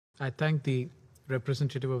I thank the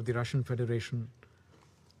representative of the Russian Federation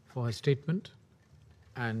for his statement,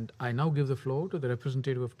 and I now give the floor to the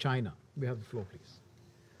representative of China. We have the floor, please.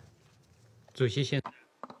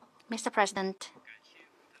 Mr. President,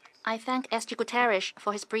 I thank SG Guterres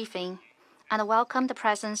for his briefing and welcome the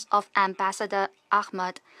presence of Ambassador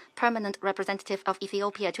Ahmed, permanent representative of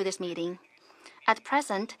Ethiopia, to this meeting. At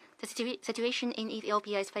present, the situation in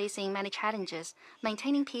Ethiopia is facing many challenges.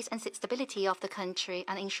 Maintaining peace and stability of the country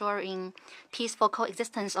and ensuring peaceful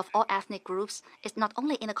coexistence of all ethnic groups is not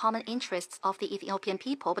only in the common interests of the Ethiopian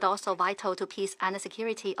people, but also vital to peace and the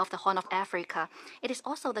security of the Horn of Africa. It is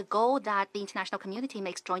also the goal that the international community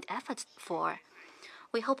makes joint efforts for.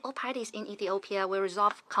 We hope all parties in Ethiopia will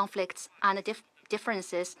resolve conflicts and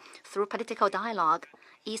differences through political dialogue,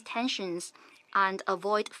 ease tensions, and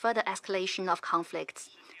avoid further escalation of conflicts,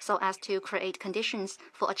 so as to create conditions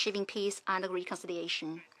for achieving peace and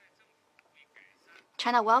reconciliation.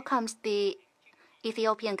 China welcomes the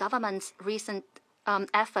Ethiopian government's recent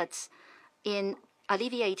efforts in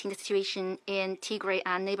alleviating the situation in Tigray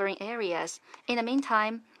and neighboring areas. In the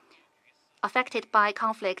meantime, affected by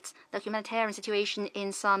conflicts, the humanitarian situation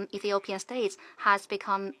in some Ethiopian states has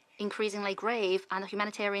become increasingly grave, and the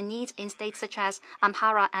humanitarian needs in states such as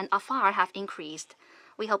Amhara and Afar have increased.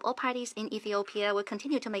 We hope all parties in Ethiopia will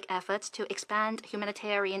continue to make efforts to expand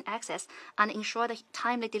humanitarian access and ensure the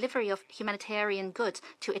timely delivery of humanitarian goods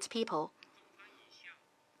to its people.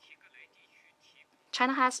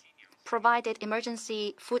 China has provided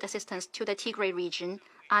emergency food assistance to the Tigray region,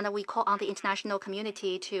 and we call on the international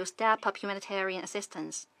community to step up humanitarian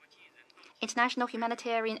assistance. International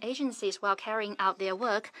humanitarian agencies, while carrying out their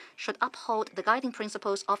work, should uphold the guiding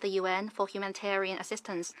principles of the UN for humanitarian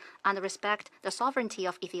assistance and respect the sovereignty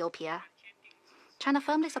of Ethiopia. China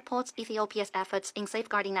firmly supports Ethiopia's efforts in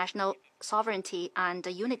safeguarding national sovereignty and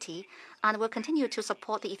unity, and will continue to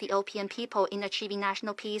support the Ethiopian people in achieving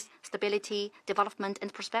national peace, stability, development,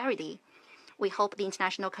 and prosperity. We hope the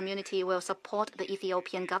international community will support the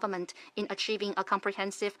Ethiopian government in achieving a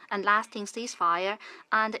comprehensive and lasting ceasefire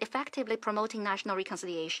and effectively promoting national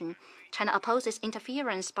reconciliation. China opposes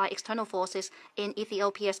interference by external forces in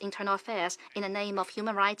Ethiopia's internal affairs in the name of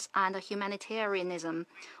human rights and humanitarianism.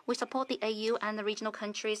 We support the AU and the regional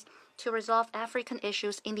countries to resolve African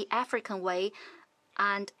issues in the African way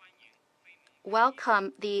and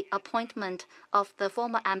welcome the appointment of the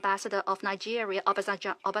former ambassador of Nigeria,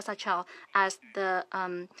 Obasanjo, as the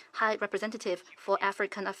High Representative for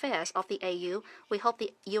African Affairs of the AU. We hope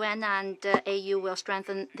the UN and AU will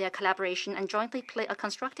strengthen their collaboration and jointly play a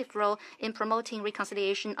constructive role in promoting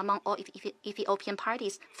reconciliation among all Ethiopian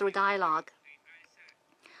parties through dialogue.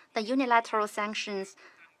 The unilateral sanctions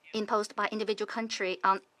imposed by individual country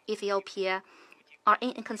on Ethiopia are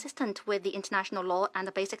inconsistent with the international law and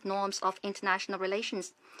the basic norms of international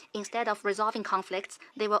relations. Instead of resolving conflicts,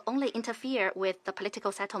 they will only interfere with the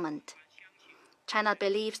political settlement. China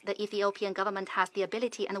believes the Ethiopian government has the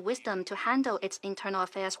ability and wisdom to handle its internal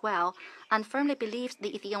affairs well, and firmly believes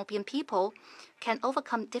the Ethiopian people can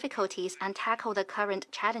overcome difficulties and tackle the current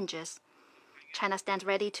challenges. China stands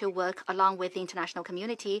ready to work along with the international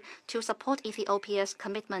community to support Ethiopia's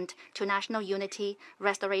commitment to national unity,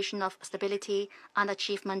 restoration of stability, and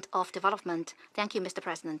achievement of development. Thank you, Mr.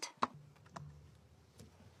 President.